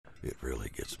It really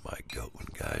gets my goat when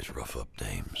guys rough up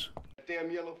dames.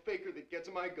 Damn yellow faker that gets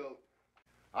my goat.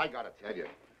 I gotta tell you,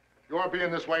 your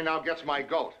being this way now gets my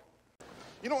goat.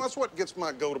 You know, that's what gets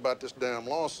my goat about this damn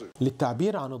lawsuit.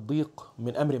 للتعبير عن الضيق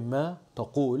من أمر ما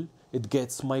تقول it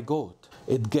gets my goat.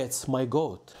 It gets my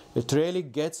goat. It really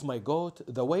gets my goat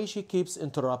the way she keeps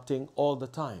interrupting all the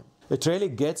time. It really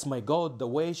gets my goat the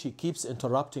way she keeps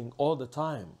interrupting all the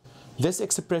time. This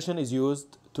expression is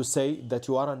used to say that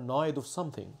you are annoyed of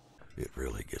something. It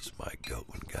really gets my goat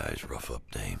when guys rough up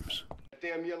dames.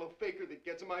 Damn yellow faker that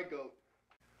gets my goat.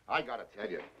 I gotta tell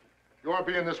you, your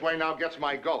being this way now gets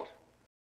my goat.